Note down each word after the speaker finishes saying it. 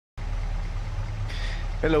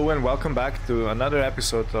Hello and welcome back to another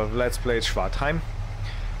episode of Let's Play Schwaadeheim.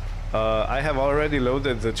 I have already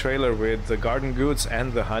loaded the trailer with the garden goods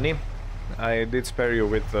and the honey. I did spare you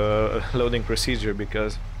with the loading procedure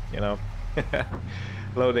because, you know,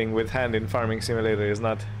 loading with hand in Farming Simulator is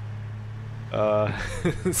not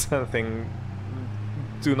something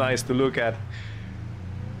too nice to look at.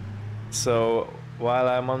 So while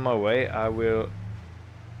I'm on my way, I will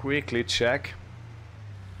quickly check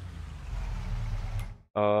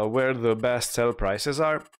where the best sell prices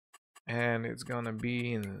are, and it's gonna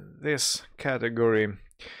be in this category.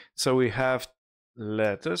 So we have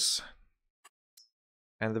lettuce,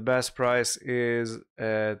 and the best price is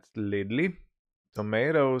at Lidl.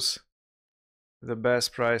 Tomatoes, the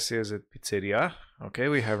best price is at Pizzeria. Okay,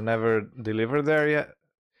 we have never delivered there yet.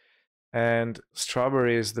 And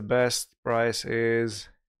strawberries, the best price is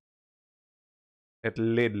at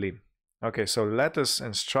Lidl. Okay, so lettuce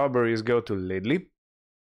and strawberries go to Lidl.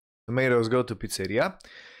 Tomatoes go to Pizzeria.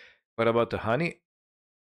 What about the honey?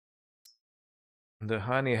 The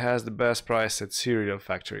honey has the best price at Cereal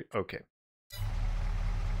Factory. Okay.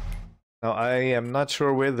 Now I am not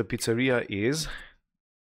sure where the pizzeria is,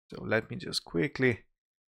 so let me just quickly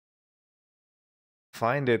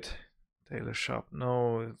find it. Tailor shop.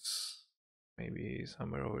 No, it's maybe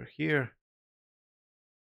somewhere over here.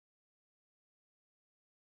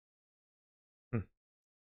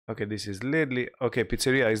 Okay, this is Lidl. Okay,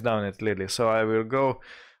 pizzeria is down at Lidl. So I will go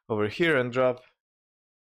over here and drop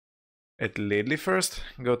at Lidl first,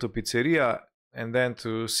 go to pizzeria, and then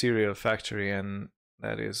to Cereal Factory, and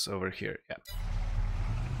that is over here. Yeah.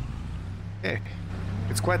 Okay,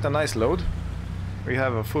 it's quite a nice load. We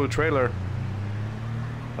have a full trailer.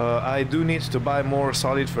 I do need to buy more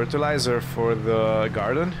solid fertilizer for the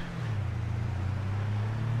garden.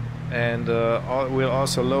 And we'll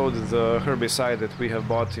also load the herbicide that we have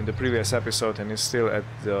bought in the previous episode and is still at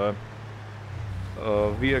the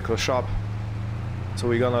vehicle shop. So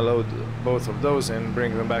we're gonna load both of those and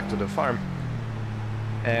bring them back to the farm.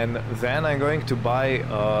 And then I'm going to buy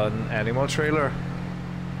an animal trailer,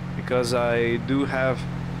 because I do have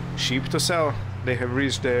sheep to sell. They have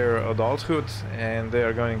reached their adulthood and they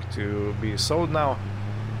are going to be sold now.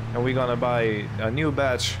 And we're gonna buy a new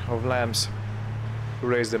batch of lambs,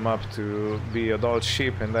 raise them up to be adult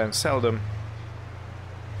sheep and then sell them.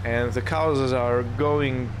 And the cows are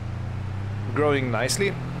growing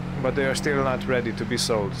nicely, but they are still not ready to be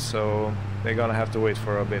sold, so they're gonna have to wait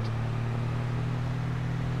for a bit.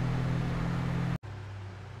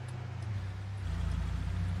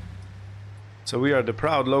 So we are the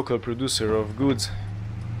proud local producer of goods,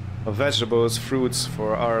 of vegetables, fruits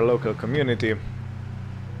for our local community.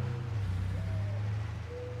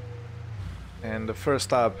 And the first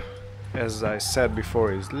stop, as I said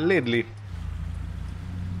before, is Lidl.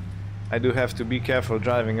 I do have to be careful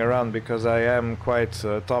driving around because I am quite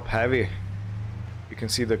top heavy. You can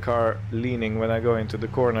see the car leaning when I go into the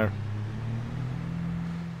corner.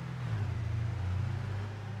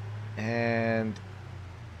 And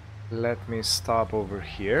let me stop over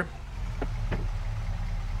here.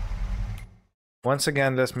 Once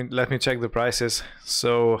again, let me check the prices.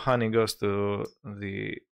 So honey goes to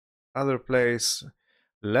the other place,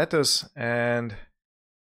 lettuce and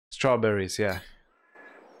strawberries, yeah.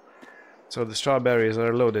 So the strawberries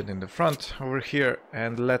are loaded in the front over here,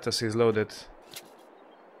 and lettuce is loaded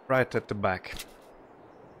right at the back.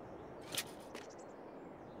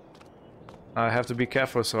 I have to be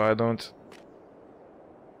careful so I don't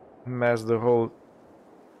mess the whole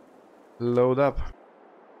load up.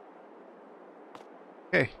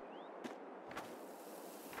 Okay.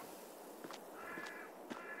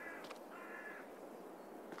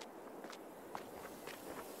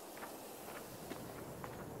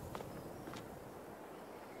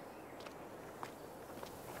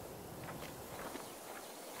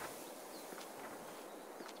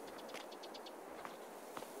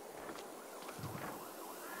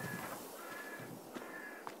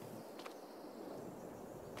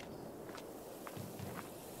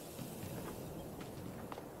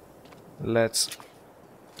 Let's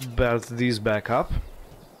belt these back up.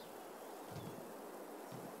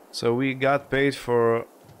 So we got paid from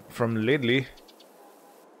Lidl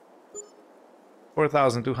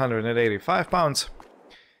 £4,285.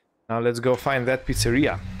 Now let's go find that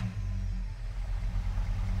pizzeria.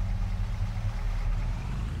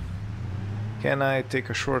 Can I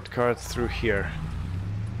take a shortcut through here?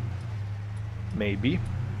 Maybe.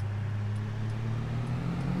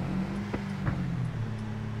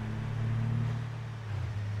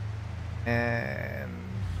 And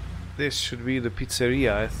this should be the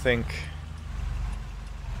pizzeria, I think.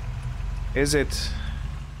 Is it?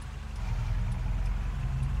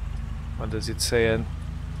 What does it say? And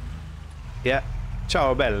yeah,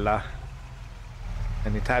 ciao bella.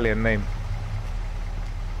 An Italian name.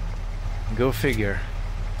 Go figure.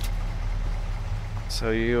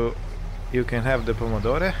 So you can have the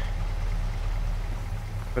pomodore.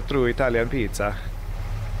 A true Italian pizza.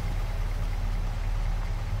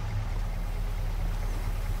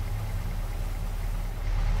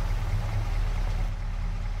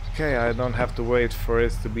 Okay, I don't have to wait for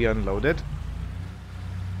it to be unloaded.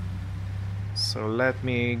 So let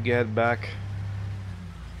me get back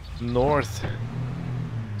north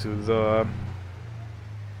to the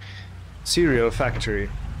cereal factory.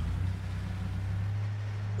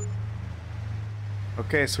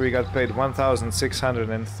 Okay, so we got paid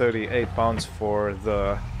 1,638 pounds for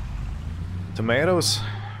the tomatoes,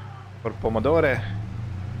 for pomodore.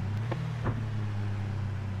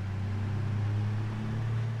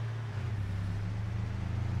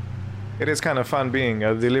 It is kind of fun being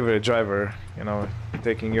a delivery driver, you know,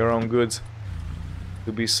 taking your own goods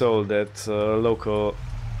to be sold at local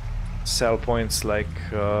sell points like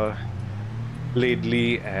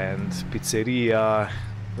Lidl and pizzeria,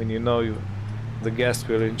 when you know the guest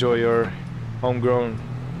will enjoy your homegrown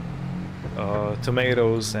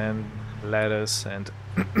tomatoes and lettuce and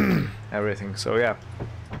everything. So yeah,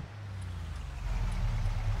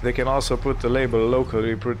 they can also put the label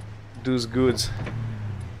locally produced goods.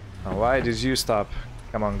 Now, why did you stop?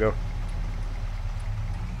 Come on, go.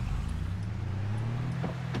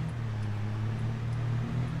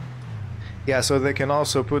 Yeah, so they can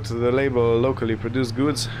also put the label locally produced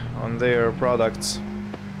goods on their products.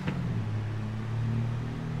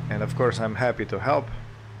 And of course I'm happy to help.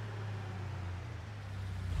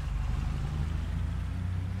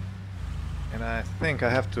 And I think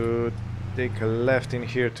I have to take a left in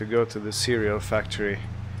here to go to the cereal factory.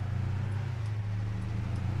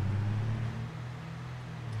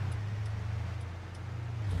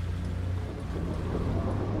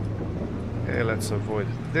 Okay, let's avoid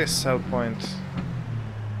this sell point.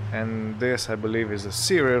 And this, I believe, is a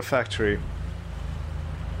cereal factory.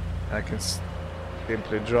 I can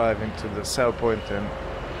simply drive into the sell point and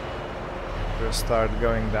we'll start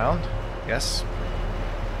going down. Yes.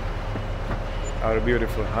 Our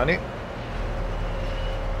beautiful honey.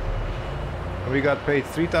 We got paid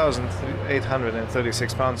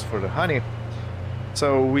 3,836 pounds for the honey.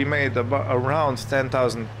 So we made around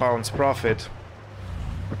 10,000 pounds profit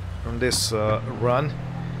from this run.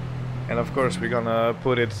 And of course we're gonna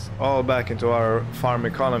put it all back into our farm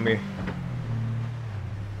economy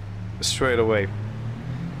straight away.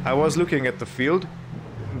 I was looking at the field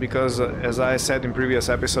because as I said in previous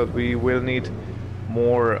episode, we will need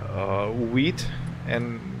more wheat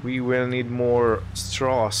and we will need more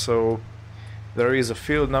straw. So there is a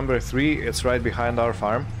field number 3, it's right behind our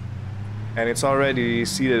farm and it's already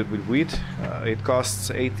seeded with wheat. It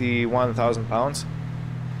costs 81,000 pounds.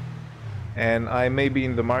 And I may be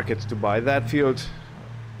in the market to buy that field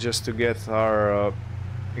just to get our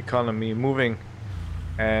economy moving.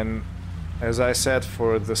 And as I said,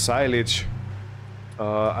 for the silage,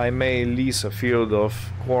 I may lease a field of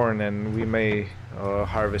corn and we may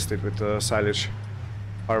harvest it with a silage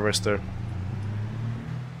harvester.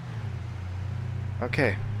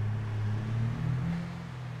 Okay.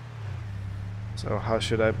 So how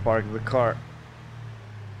should I park the car?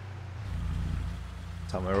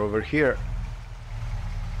 Somewhere over here.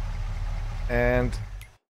 And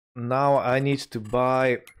now I need to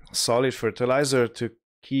buy solid fertilizer to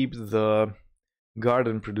keep the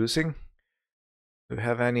garden producing. Do we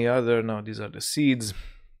have any other? No, these are the seeds.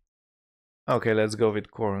 Okay, let's go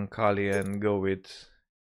with corn kali and go with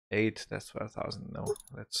 8. That's 12,000. No,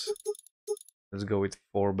 let's go with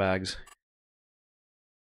 4 bags.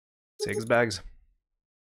 6 bags.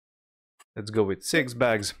 Let's go with 6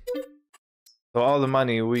 bags. So all the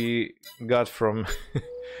money we got from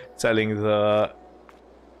selling the,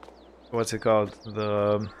 what's it called,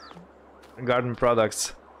 the garden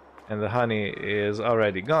products and the honey is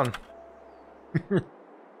already gone.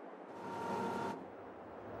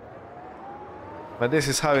 But this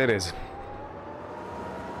is how it is.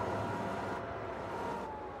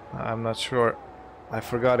 I'm not sure. I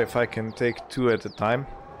forgot if I can take 2 at a time.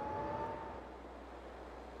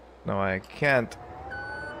 No, I can't.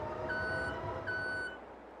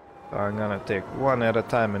 So I'm gonna take 1 at a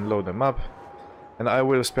time and load them up. And I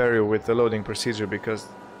will spare you with the loading procedure because...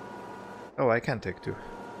 Oh, I can take 2.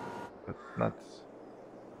 But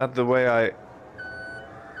not the way I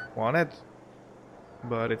want it.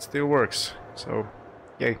 But it still works. So,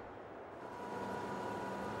 yay.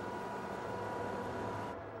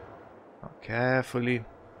 Now, carefully.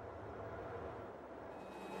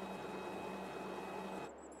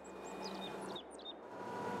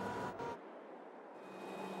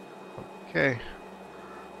 Okay,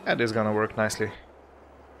 that is gonna work nicely.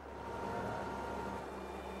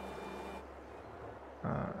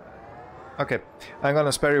 Okay, I'm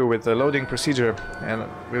gonna spare you with the loading procedure and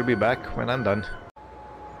we'll be back when I'm done.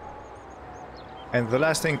 And the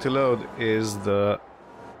last thing to load is the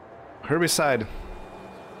herbicide.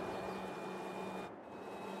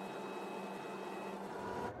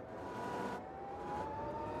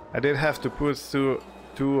 I did have to put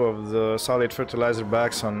two of the solid fertilizer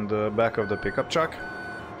bags on the back of the pickup truck.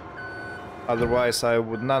 Otherwise I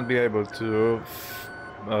would not be able to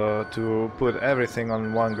put everything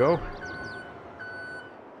on one go.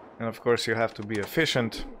 And of course you have to be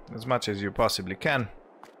efficient as much as you possibly can.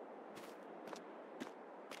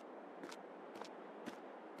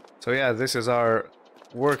 So yeah, this is our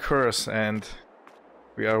workhorse and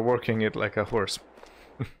we are working it like a horse.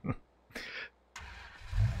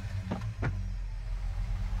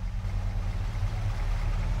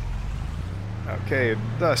 Okay, it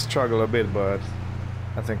does struggle a bit, but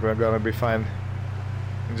I think we're gonna be fine.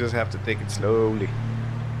 You just have to take it slowly.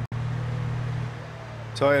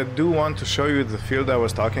 So I do want to show you the field I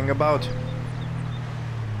was talking about.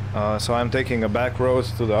 So I'm taking a back road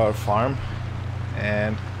to our farm,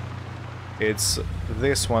 and it's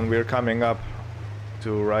this one we're coming up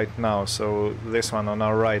to right now. So this one on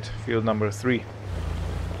our right, field number 3.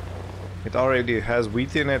 It already has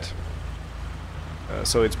wheat in it,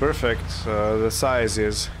 so it's perfect. The size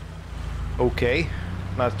is okay,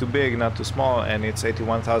 not too big, not too small, and it's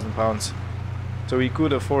 81,000 pounds. So we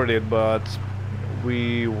could afford it, but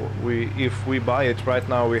if we buy it right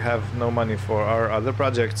now, we have no money for our other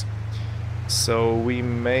projects. So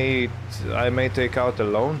I may take out a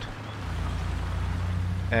loan.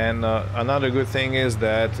 And another good thing is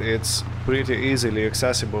that it's pretty easily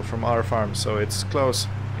accessible from our farm, so it's close.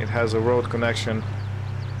 It has a road connection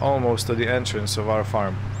almost to the entrance of our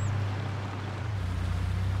farm.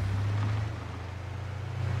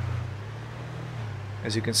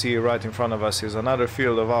 As you can see, right in front of us is another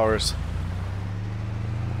field of ours.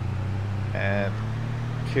 And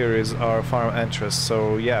here is our farm entrance,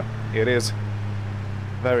 so yeah, it is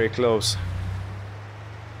very close.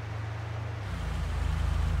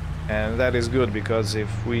 And that is good, because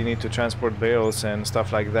if we need to transport bales and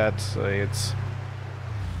stuff like that,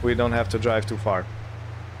 we don't have to drive too far.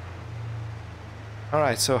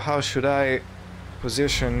 Alright, so how should I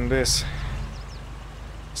position this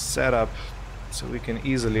setup so we can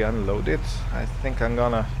easily unload it? I think I'm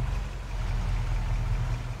gonna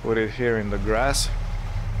put it here in the grass,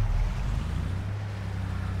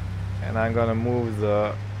 and I'm gonna move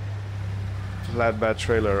the flatbed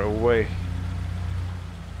trailer away.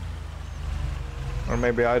 Or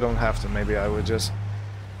maybe I don't have to, maybe I would just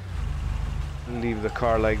leave the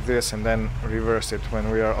car like this and then reverse it when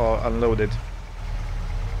we are all unloaded.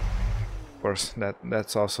 Of course,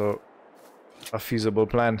 that's also a feasible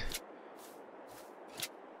plan.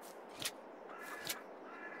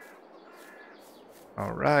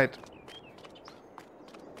 Alright.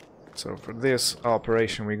 So for this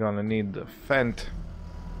operation we're gonna need the Fendt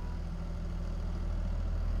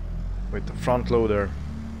with the front loader.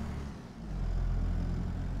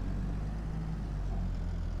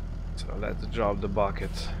 So let's drop the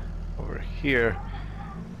bucket over here.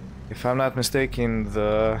 If I'm not mistaken,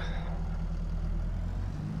 the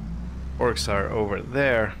forks are over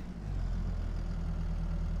there.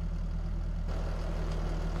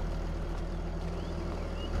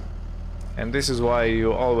 And this is why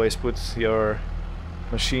you always put your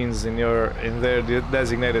machines in their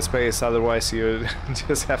designated space, otherwise you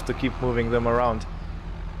just have to keep moving them around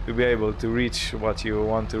to be able to reach what you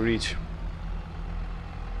want to reach.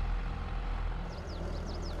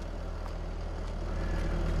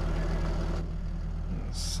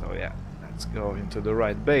 So yeah, let's go into the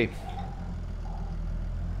right bay.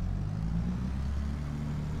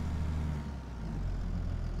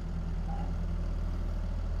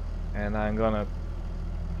 And I'm gonna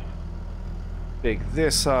pick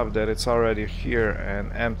this up that it's already here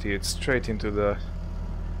and empty it straight into the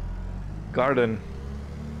garden.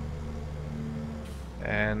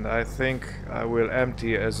 And I think I will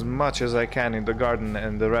empty as much as I can in the garden,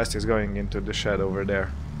 and the rest is going into the shed over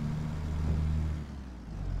there.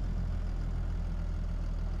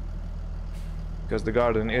 Because the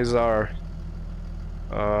garden is our,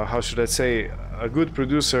 how should I say, a good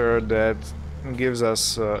producer that gives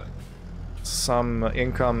us some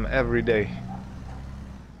income every day.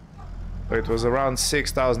 So it was around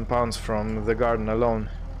 6,000 pounds from the garden alone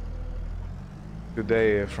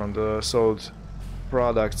today from the sold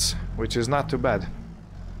products, which is not too bad.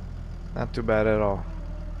 Not too bad at all.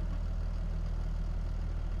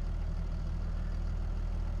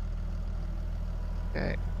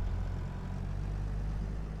 Okay.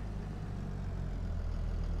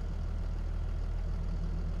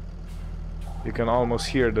 You can almost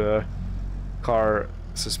hear the car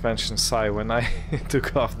suspension sigh when I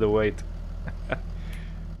took off the weight.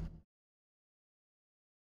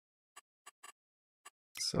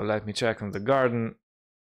 So let me check on the garden.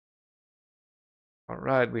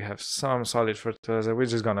 Alright, we have some solid fertilizer. We're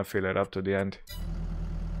just gonna fill it up to the end.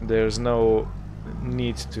 There's no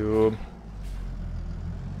need to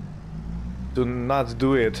not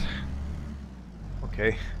do it.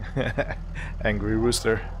 Okay. Angry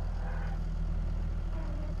rooster.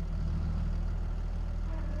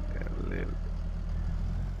 A little.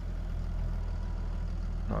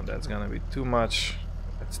 No, that's gonna be too much.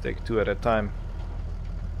 Let's take 2 at a time.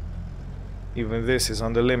 Even this is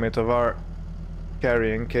on the limit of our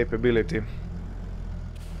carrying capability.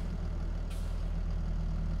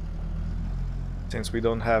 Since we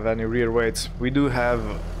don't have any rear weights. We do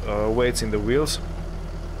have weights in the wheels.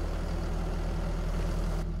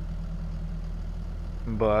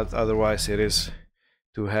 But otherwise it is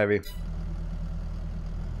too heavy.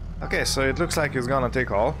 Okay, so it looks like it's gonna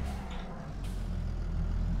take all.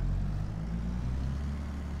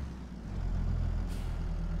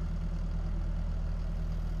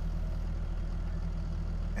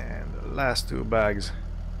 And the last 2 bags.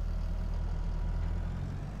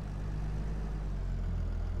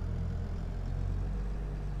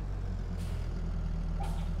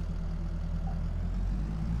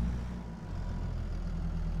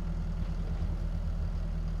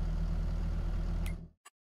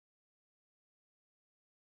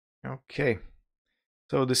 Okay,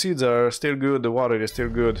 so the seeds are still good, the water is still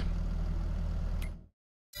good.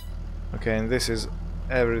 Okay, and this is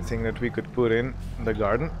everything that we could put in the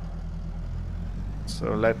garden.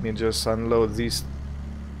 So let me just unload these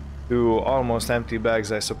 2 almost empty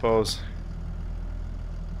bags, I suppose,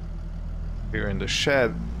 here in the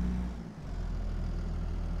shed.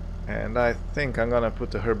 And I think I'm gonna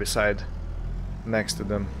put the herbicide next to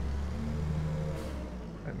them.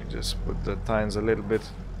 Let me just put the tines a little bit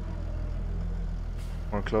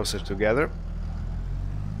more closer together.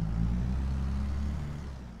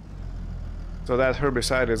 So that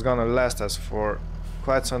herbicide is gonna last us for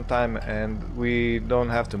quite some time, and we don't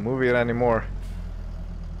have to move it anymore.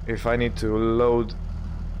 If I need to load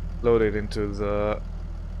it into the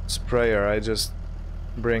sprayer, I just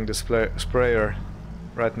bring the sprayer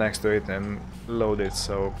right next to it and load it,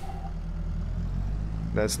 so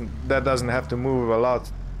that doesn't have to move a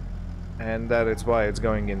lot, and that is why it's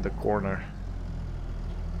going in the corner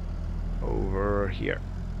over here.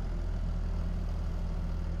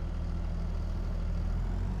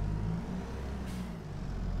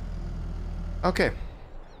 Okay,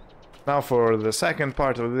 now for the second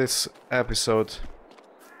part of this episode,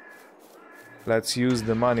 let's use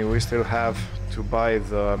the money we still have to buy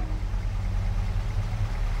the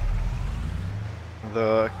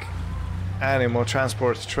animal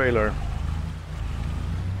transport trailer.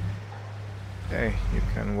 Okay, you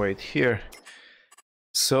can wait here.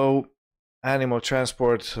 So, animal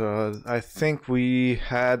transport, I think we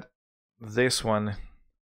had this one.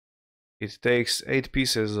 It takes 8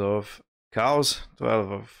 pieces of cows,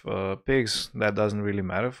 12 of pigs, that doesn't really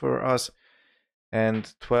matter for us,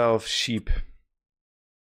 and 12 sheep.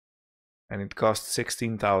 And it costs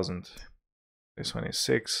 16,000. This one is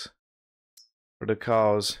 6 for the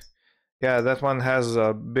cows. Yeah, that one has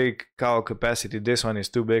a big cow capacity. This one is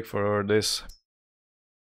too big for this.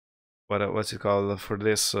 What's it called? For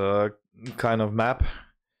this kind of map.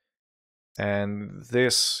 And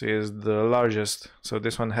this is the largest. So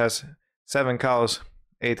this one has 7 cows,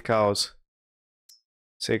 8 cows,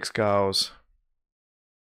 6 cows,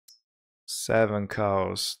 7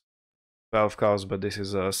 cows, 12 cows, but this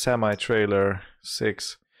is a semi-trailer,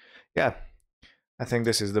 6. Yeah, I think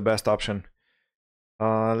this is the best option.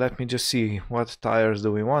 Let me just see, what tires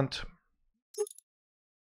do we want?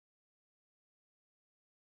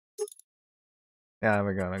 Yeah,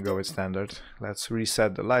 we're gonna go with standard. Let's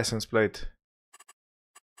reset the license plate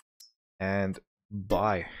and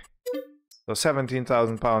buy. So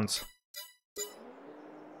 17,000 pounds.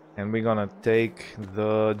 And we're gonna take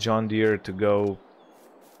the John Deere to go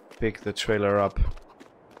pick the trailer up.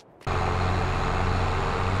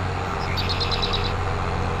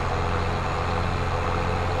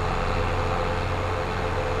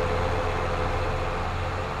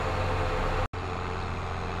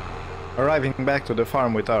 Arriving back to the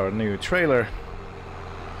farm with our new trailer.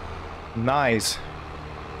 Nice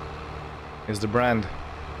is the brand.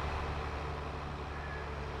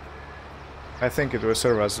 I think it will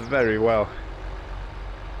serve us very well.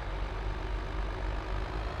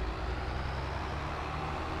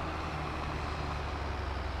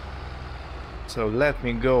 So let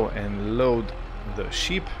me go and load the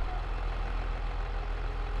sheep.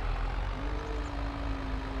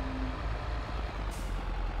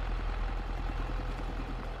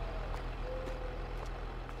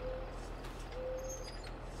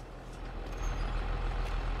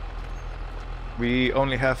 We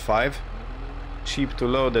only have 5 sheep to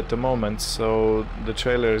load at the moment, so the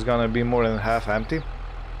trailer is gonna be more than half empty.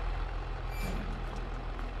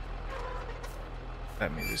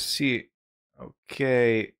 Let me just see.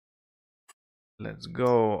 Okay, let's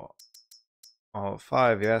go. All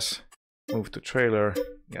 5, yes. Move to trailer,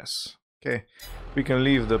 yes. Okay, we can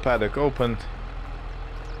leave the paddock open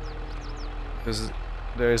because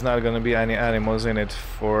there is not gonna be any animals in it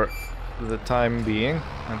for the time being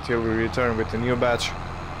until we return with a new batch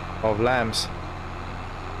of lambs.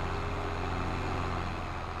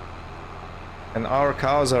 And our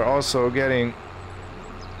cows are also getting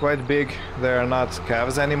quite big. They are not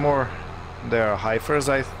calves anymore, they are heifers,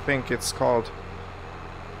 I think it's called.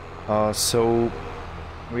 So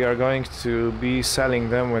we are going to be selling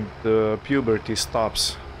them when the puberty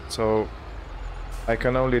stops. So I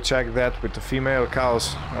can only check that with the female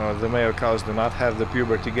cows. The male cows do not have the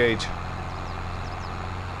puberty gauge.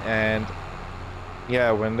 And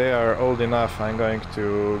yeah, when they are old enough, I'm going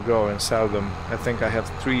to go and sell them. I think I have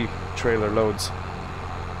 3 trailer loads.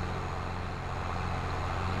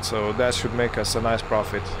 So that should make us a nice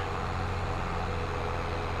profit.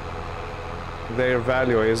 Their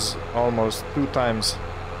value is almost 2 times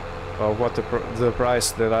what the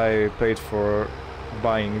price that I paid for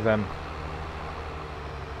buying them.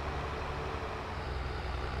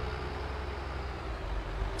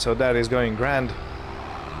 So that is going grand.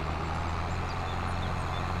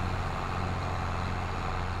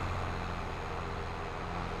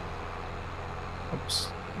 Oops,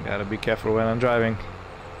 gotta be careful when I'm driving.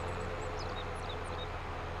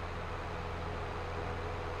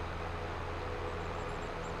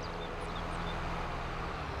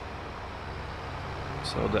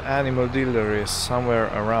 So the animal dealer is somewhere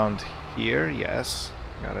around here, yes.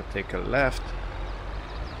 Gotta take a left.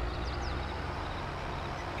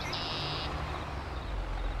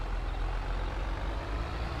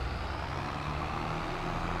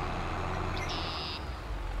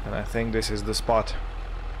 And I think this is the spot.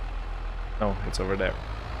 No, it's over there.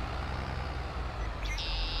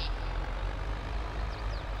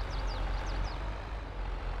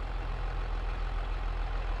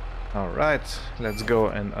 Alright, let's go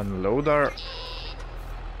and unload our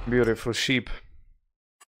beautiful sheep.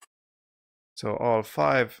 So all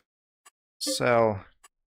 5 sell.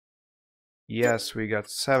 Yes, we got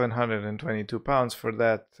 722 pounds for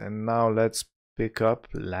that. And now let's pick up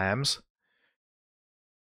lambs.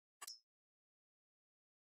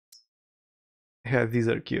 Yeah, these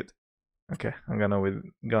are cute. Okay, I'm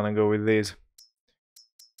gonna go with these.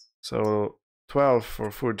 So 12 for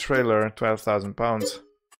food trailer, 12,000 pounds.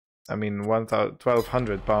 I mean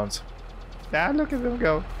 1,200 pounds. Ah, look at them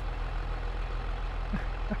go.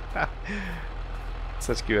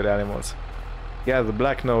 Such cute animals. Yeah, the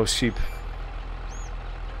black nose sheep.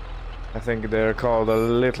 I think they're called a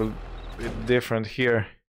little bit different here.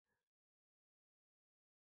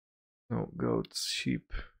 No, goats,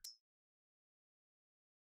 sheep.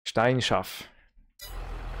 Steinschaf.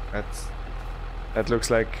 That looks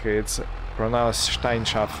like it's pronounced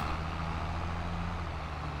Steinschaf.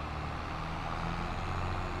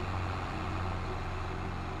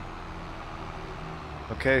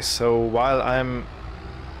 Okay, so while I'm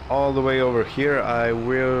all the way over here, I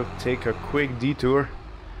will take a quick detour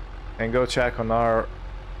and go check on our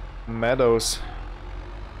meadows,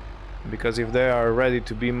 because if they are ready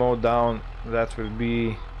to be mowed down, that will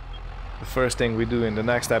be the first thing we do in the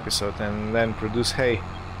next episode, and then produce hay.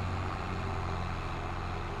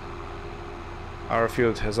 Our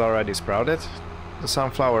field has already sprouted the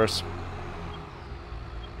sunflowers.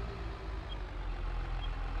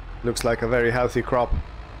 Looks like a very healthy crop.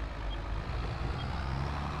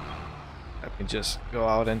 Let me just go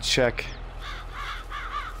out and check.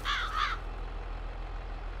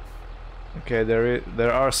 Okay,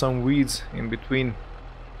 there are some weeds in between.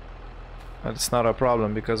 But it's not a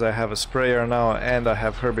problem because I have a sprayer now and I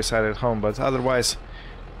have herbicide at home, but otherwise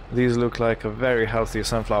these look like a very healthy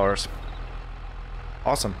sunflowers.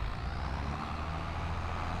 Awesome.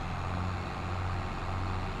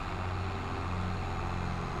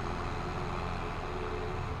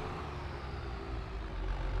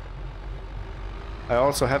 I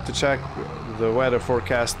also have to check the weather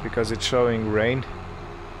forecast because it's showing rain,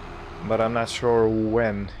 but I'm not sure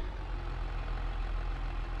when.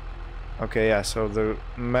 Okay, yeah, so the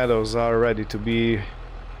meadows are ready to be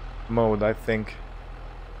mowed, I think.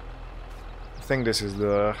 I think this is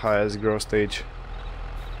the highest growth stage.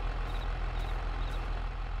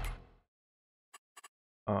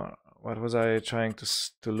 What was I trying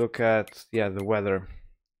to look at? Yeah, the weather.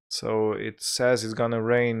 So it says it's gonna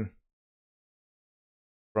rain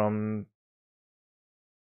from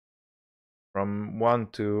 1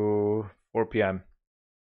 to 4 p.m.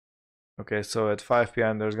 Okay, so at 5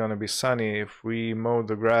 p.m. there's gonna be sunny. If we mow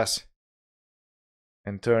the grass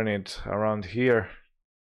and turn it around here,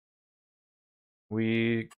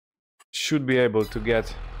 we should be able to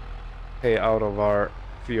get hay out of our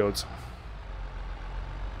fields.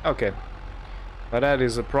 Okay, but that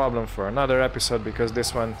is a problem for another episode, because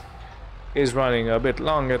this one is running a bit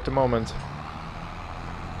long at the moment.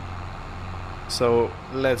 So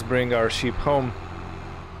let's bring our sheep home,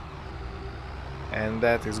 and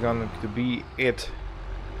that is going to be it,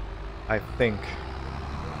 I think.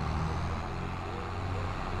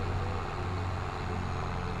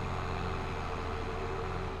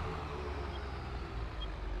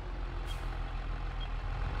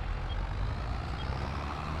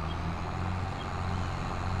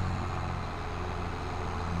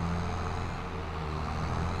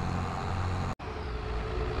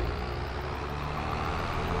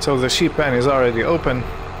 So the sheep pen is already open.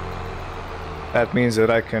 That means that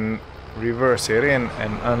I can reverse it in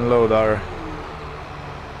and unload our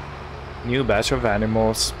new batch of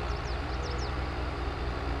animals.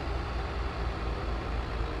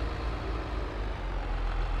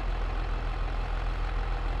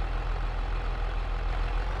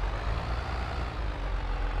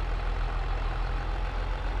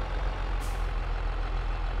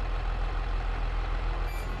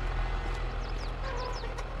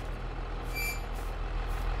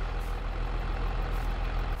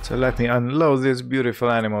 So let me unload these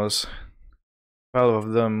beautiful animals. 12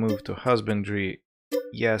 of them move to husbandry.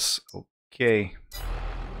 Yes, okay.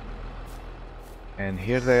 And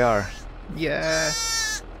here they are.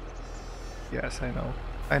 Yes! Yes, I know.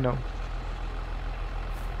 I know.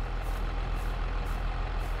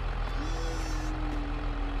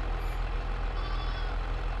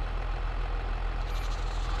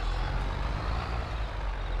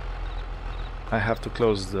 I have to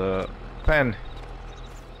close the pen.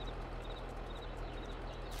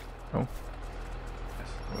 Oh, yes,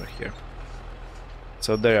 over here.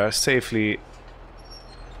 So they are safely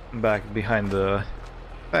back behind the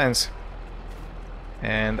fence,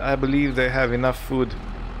 and I believe they have enough food.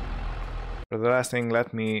 For the last thing,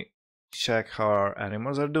 let me check how our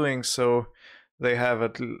animals are doing. So they have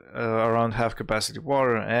around half capacity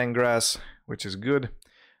water and grass, which is good.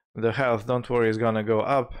 The health, don't worry, is gonna go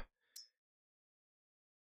up.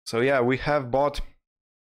 So yeah, we have bought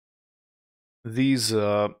these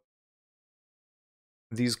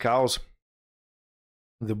cows,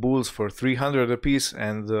 the bulls, for 300 apiece,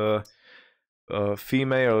 and the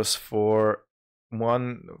females for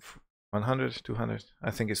 100, 200,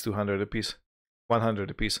 I think it's 200 apiece,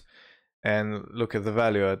 100 apiece. And look at the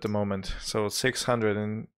value at the moment. So 600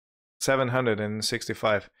 and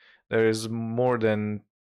 765. There is more than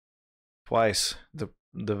twice the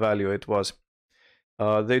value it was.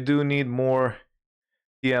 They do need more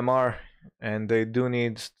TMR, and they do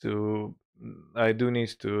need to I do need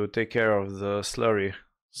to take care of the slurry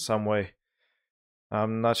some way.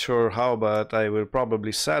 I'm not sure how, but I will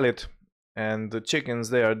probably sell it. And the chickens,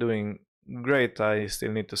 they are doing great. I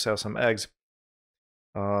still need to sell some eggs,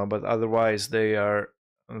 but otherwise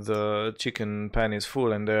the chicken pen is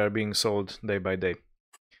full and they are being sold day by day.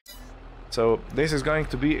 So this is going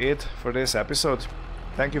to be it for this episode.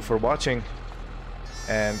 Thank you for watching,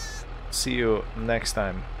 and see you next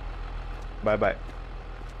time. Bye bye.